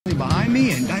fighting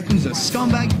me and guy who's a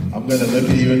scumbag. I'm gonna look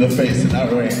at you in the face in that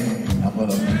ring. I'm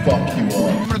gonna fuck you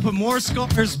up. I'm gonna put more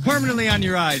scars permanently on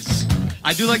your eyes.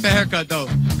 I do like the haircut though.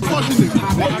 Fucking dude.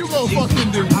 What you gonna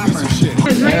fucking do? Piece of shit.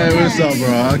 Hey, what's up,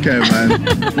 bro? Okay,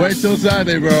 man. Wait till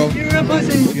Saturday, bro. You're a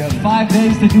pussy. You have 5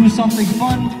 days to do something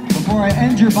fun before I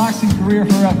end your boxing career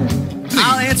forever.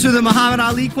 I'll answer the Muhammad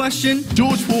Ali question.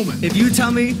 George Foreman. If you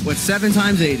tell me what 7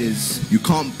 times 8 is. You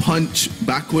can't punch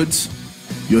backwards.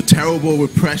 You're terrible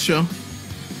with pressure.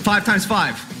 5 times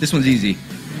 5. This one's easy.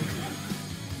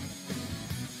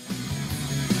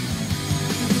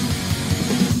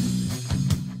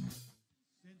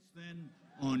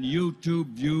 On YouTube,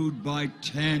 viewed by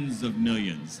tens of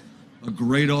millions. A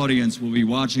great audience will be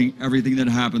watching everything that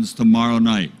happens tomorrow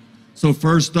night. So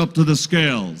first up to the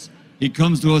scales, he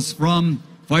comes to us from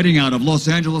fighting out of Los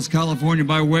Angeles, California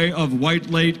by way of White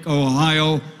Lake,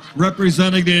 Ohio,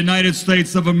 representing the United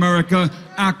States of America,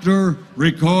 actor,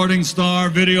 recording star,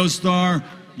 video star,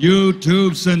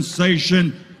 YouTube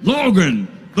sensation, Logan,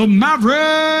 the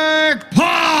Maverick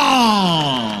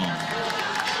Paul!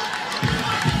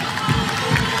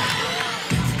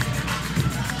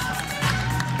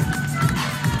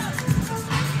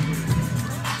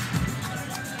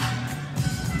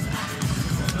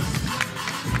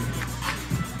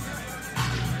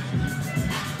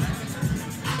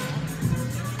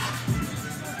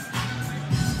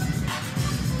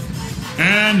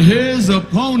 And his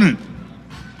opponent,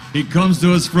 he comes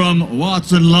to us from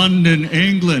Watson, London,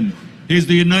 England. He's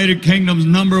the United Kingdom's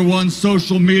 #1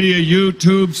 social media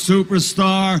YouTube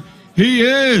superstar. He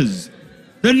is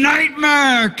the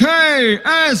Nightmare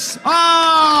KSI!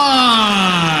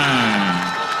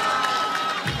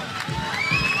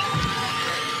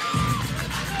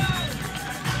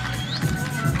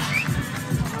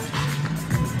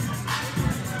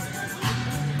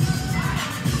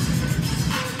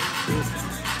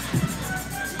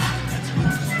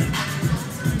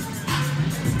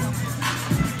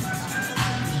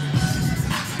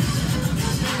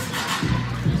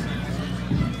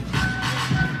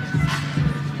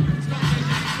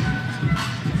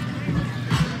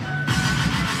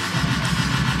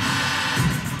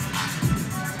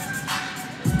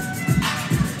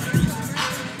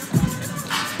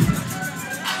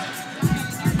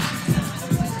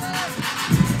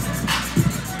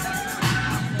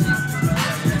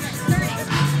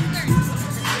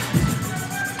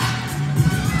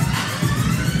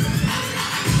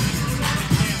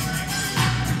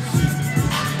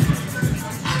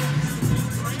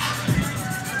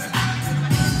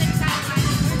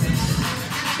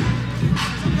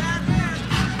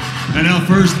 And now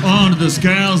first on to the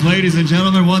scales, ladies and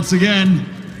gentlemen, once again,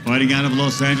 fighting out of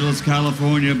Los Angeles,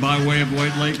 California, by way of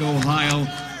White Lake, Ohio,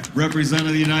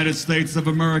 representing the United States of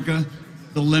America.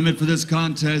 The limit for this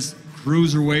contest,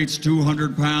 cruiserweights,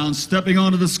 200 pounds, stepping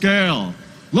onto the scale,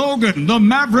 Logan, the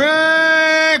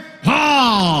Maverick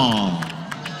Paul!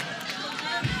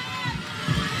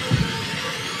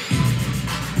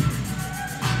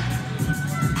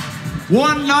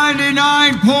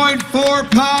 199.4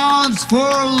 pounds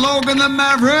for Logan the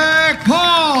Maverick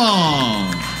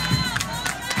Paul.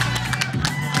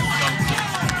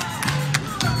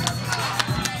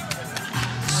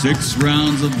 Six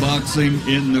rounds of boxing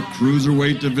in the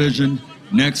cruiserweight division.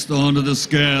 Next onto the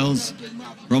scales,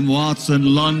 from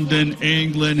Watson, London,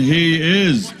 England, he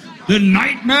is the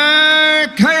Nightmare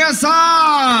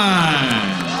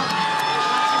KSI.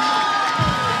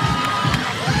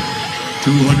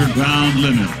 200-pound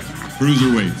limit,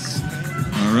 cruiserweights.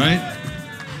 All right.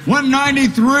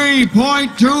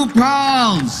 193.2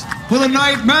 pounds for the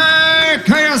Nightmare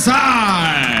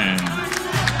KSI.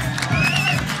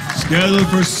 Scheduled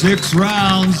for 6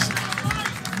 rounds.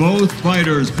 Both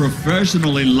fighters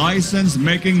professionally licensed,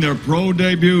 making their pro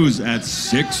debuts at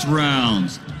 6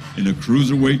 rounds in the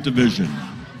cruiserweight division.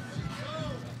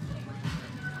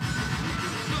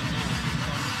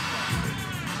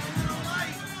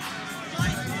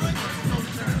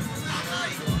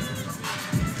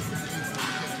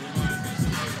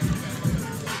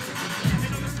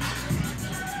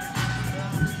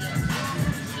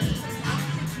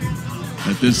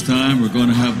 At this time, we're going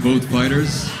to have both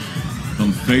fighters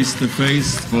come face to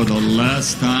face for the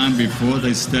last time before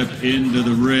they step into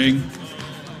the ring.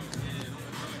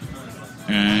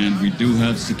 And we do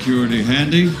have security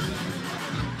handy.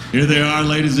 Here they are,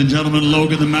 ladies and gentlemen,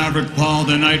 Logan the Maverick Paul,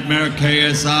 the Nightmare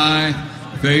KSI,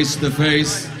 face to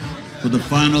face for the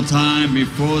final time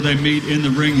before they meet in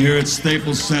the ring here at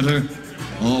Staples Center.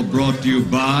 All brought to you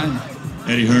by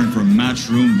Eddie Hearn from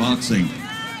Matchroom Boxing.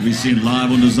 To be seen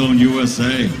live on the Zone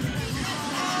USA,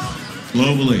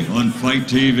 globally on Fight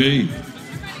TV,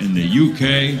 in the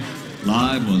UK,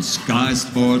 live on Sky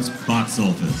Sports Box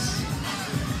Office.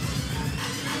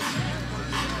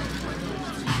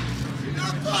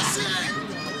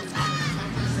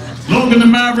 Logan the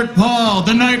Maverick Paul,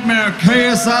 the Nightmare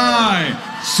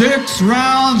KSI. 6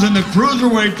 rounds in the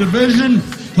cruiserweight division.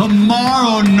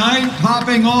 Tomorrow night,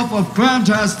 popping off a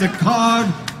fantastic card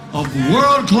of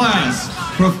world-class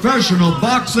professional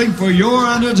boxing for your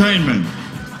entertainment.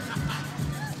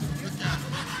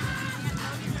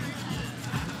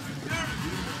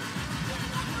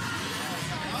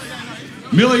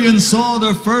 Millions saw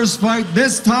their first fight.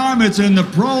 This time it's in the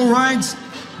pro ranks.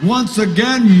 Once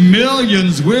again,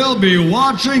 millions will be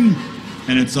watching,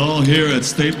 and it's all here at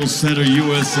Staples Center,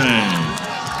 USA.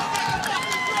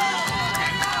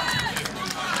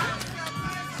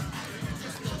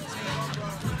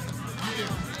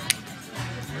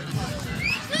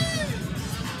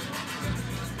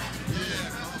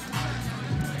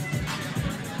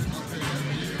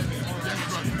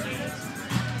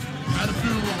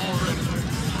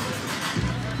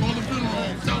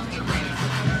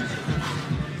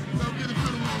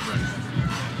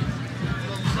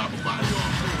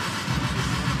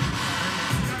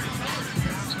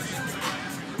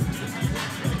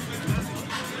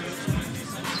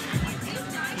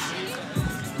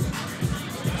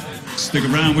 Stick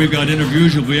around, we've got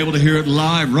interviews. You'll be able to hear it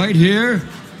live right here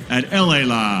at LA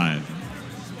Live.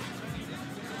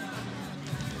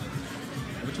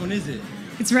 Which one is it?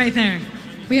 It's right there.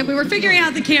 We were figuring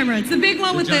out the camera. It's the big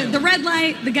one with the red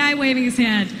light, the guy waving his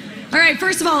hand. All right,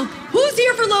 first of all, who's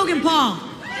here for Logan Paul?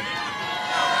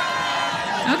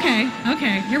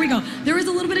 Okay, here we go. There was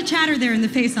a little bit of chatter there in the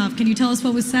face-off. Can you tell us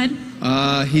what was said?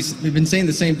 He's been saying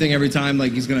the same thing every time,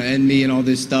 like he's gonna end me and all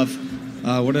this stuff.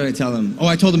 What did I tell him? Oh,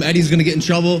 I told him Eddie's gonna get in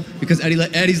trouble because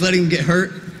Eddie's letting him get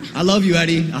hurt. I love you,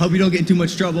 Eddie. I hope you don't get in too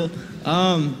much trouble.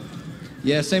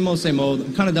 Yeah, same old, same old.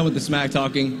 I'm kind of done with the smack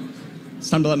talking. It's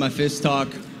time to let my fist talk.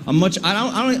 I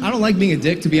don't like being a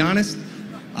dick, to be honest.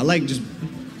 I like just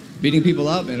beating people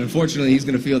up, and unfortunately, he's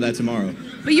gonna feel that tomorrow.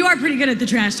 But you are pretty good at the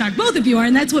trash talk. Both of you are,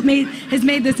 and that's what has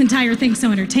made this entire thing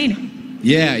so entertaining.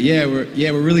 Yeah,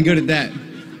 we're really good at that.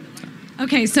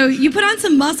 Okay, so you put on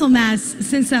some muscle mass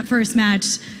since that first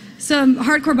match. Some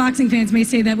hardcore boxing fans may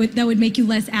say that would make you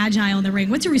less agile in the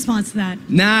ring. What's your response to that?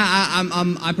 Nah,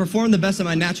 I perform the best of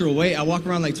my natural weight. I walk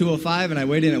around like 205 and I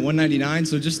weighed in at 199.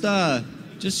 So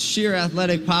just sheer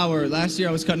athletic power. Last year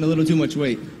I was cutting a little too much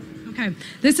weight. Okay,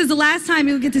 this is the last time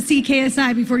you'll get to see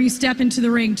KSI before you step into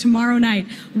the ring tomorrow night.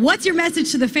 What's your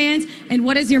message to the fans, and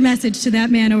what is your message to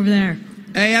that man over there?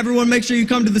 Hey, everyone, make sure you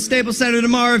come to the Staples Center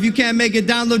tomorrow. If you can't make it,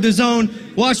 download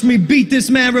DAZN. Watch me beat this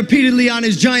man repeatedly on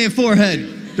his giant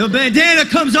forehead. The bandana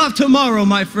comes off tomorrow,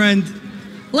 my friend.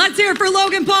 Let's hear it for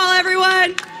Logan Paul,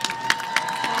 everyone.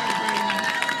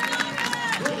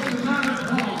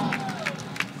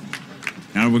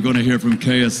 Now we're going to hear from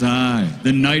KSI,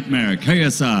 the Nightmare,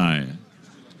 KSI.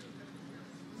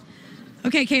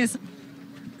 Okay, KSI.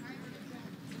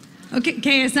 Okay,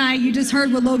 KSI, you just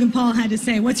heard what Logan Paul had to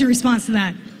say. What's your response to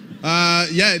that?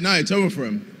 Yeah, no, it's over for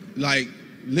him. Like,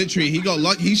 literally, he got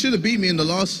lucky. He should have beat me in the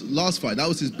last fight. That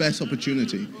was his best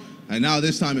opportunity. And now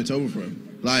this time it's over for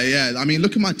him. Like, yeah, I mean,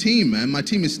 look at my team, man. My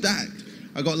team is stacked.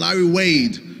 I got Larry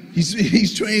Wade.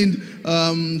 He's trained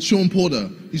Sean Porter.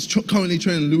 He's currently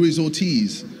training Luis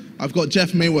Ortiz. I've got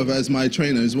Jeff Mayweather as my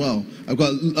trainer as well. I've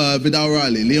got Vidal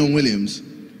Riley, Leon Williams.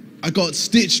 I got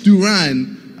Stitch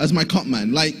Duran as my cut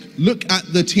man. Like, look at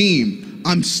the team.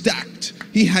 I'm stacked.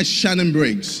 He has Shannon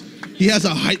Briggs. He has a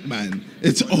hype man.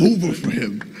 It's over for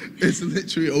him. It's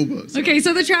literally over. So. Okay,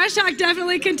 so the trash talk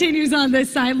definitely continues on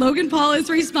this side. Logan Paul is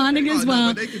responding as well.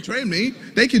 No, but they can train me.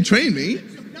 They can train me.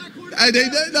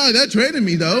 They're training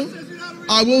me, though.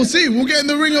 I will see. We'll get in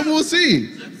the ring and we'll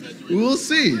see. We'll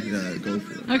see. Yeah, go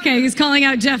for it. Okay, he's calling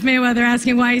out Jeff Mayweather,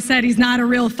 asking why he said he's not a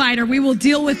real fighter. We will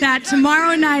deal with that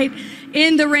tomorrow night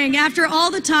in the ring. After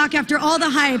all the talk, after all the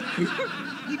hype. You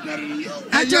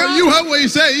heard what he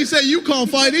said. He said you can't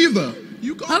fight either.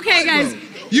 You can't okay, fight, guys. Bro.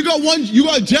 You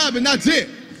got a jab and that's it.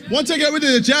 Once I get rid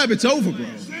of the jab, it's over, bro.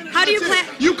 How do you plan?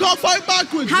 You can't fight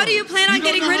backwards. How do you plan on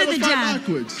getting rid of the jab?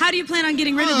 Backwards. How do you plan on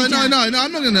getting rid of the jab? No,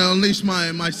 I'm not gonna unleash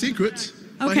my secrets.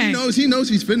 Okay. But he knows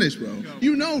he's finished, bro.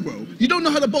 You know, bro. You don't know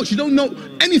how to box. You don't know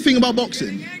anything about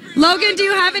boxing. Logan, do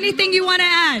you have anything you want to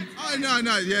add? No.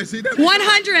 Yeah, see,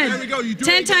 100. There we go.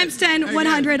 10 times 10,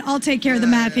 100. I'll take care of the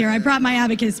math here. I brought my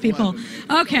abacus, people.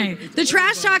 Okay. The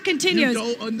trash talk continues.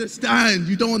 You don't understand.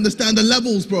 You don't understand the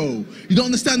levels, bro. You don't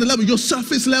understand the level. You're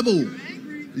surface level.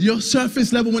 You're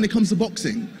surface level when it comes to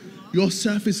boxing. You're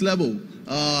surface level.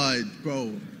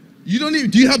 Bro. You don't even.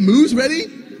 Do you have moves ready?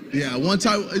 Yeah. One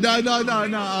time.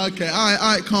 No. Okay. All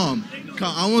right. Calm.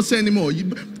 I won't say anymore.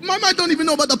 My man don't even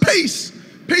know about the pace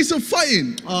of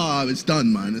fighting. Oh, it's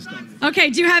done, man. It's done. Okay,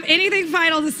 do you have anything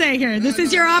final to say here? This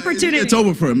is your opportunity. It's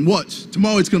over for him. Watch.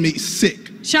 Tomorrow it's going to be sick.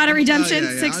 Shot at redemption,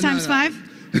 Yeah. 6 times 5.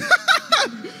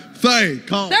 30.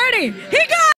 Calm. 30. He got